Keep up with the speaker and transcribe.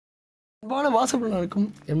அன்பான வாசகர்களுக்கும்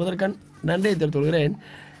என்பதற்கான நன்றியை தெரிவித்துக்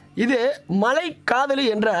இது மலை காதலி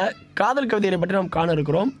என்ற காதல் கவிதையை பற்றி நாம் காண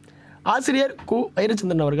இருக்கிறோம். ஆசிரியர் கு.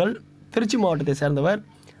 வைரச்சந்திரன் அவர்கள் திருச்சி மாவட்டத்தை சேர்ந்தவர்.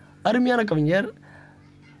 அருமையான கவிஞர்.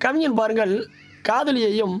 கவிஞன் பாருங்கள்,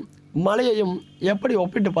 காதலியையும் மலையையும் எப்படி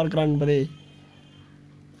ஒப்பிட்டு பார்க்கிறான் என்பதை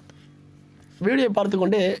வீடியோ பார்த்து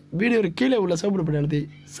கொண்டே வீடியோ கீழே உள்ள சிவப்பு பட்டன் அழுத்தி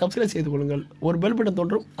சப்ஸ்கிரைப் செய்து கொள்ளுங்கள். ஒரு பெல் பட்டன்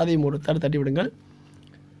தோன்றும், அதையும் ஒரு தட்டி விடுங்கள்.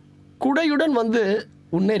 குடையுடன் வந்து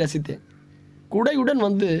உன்னை ரசித்தேன், குடையுடன்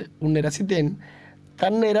வந்து உன்னை ரசித்தேன்,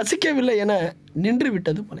 தன்னை ரசிக்கவில்லை என நின்று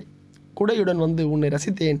விட்டது மலை. குடையுடன் வந்து உன்னை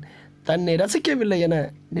ரசித்தேன், தன்னை ரசிக்கவில்லை என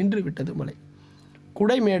நின்று விட்டது மலை.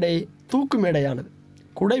 குடைமேடை தூக்கு மேடையானது,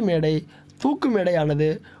 குடைமேடை தூக்கு மேடையானது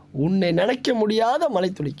உன்னை நினைக்க முடியாத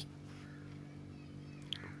மலைத்துளிக்கு.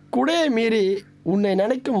 குடையை மீறி உன்னை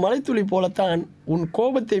நினைக்கும் மலைத்துளி போலத்தான் உன்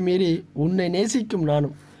கோபத்தை மீறி உன்னை நேசிக்கும்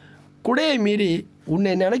நானும். குடையை மீறி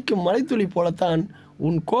உன்னை நினைக்கும் மலைத்துளி போலத்தான்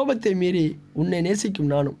உன் கோபத்தை மீறி உன்னை நேசிக்கும்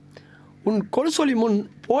நானும். உன் கொலுசொலி முன்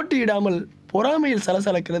போட்டியிடாமல் பொறாமையில்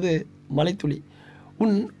சலசலக்கிறது மலைத்துளி.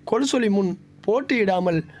 உன் கொலுசொலி முன்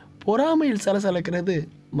போட்டியிடாமல் பொறாமையில் சலசலக்கிறது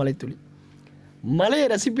மலைத்துளி. மலையை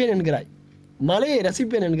ரசிப்பேன் என்கிறாய், மலையை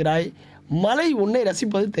ரசிப்பேன் என்கிறாய், மலை உன்னை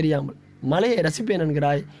ரசிப்பது தெரியாமல். மலையை ரசிப்பேன்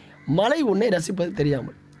என்கிறாய், மலை உன்னை ரசிப்பது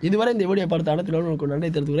தெரியாமல். இதுவரை இந்த வீடியோ பார்த்த அனைத்து உங்களுக்கு நன்றி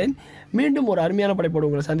தெரிவித்துக்கிறேன். மீண்டும் ஒரு அருமையான படைப்போடு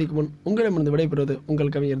உங்களை சந்திக்கும் முன் உங்களிடமிருந்து விடைபெறுவது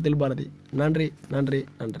உங்கள் கவிஞர் தில் பாரதி. நன்றி, நன்றி,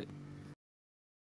 நன்றி.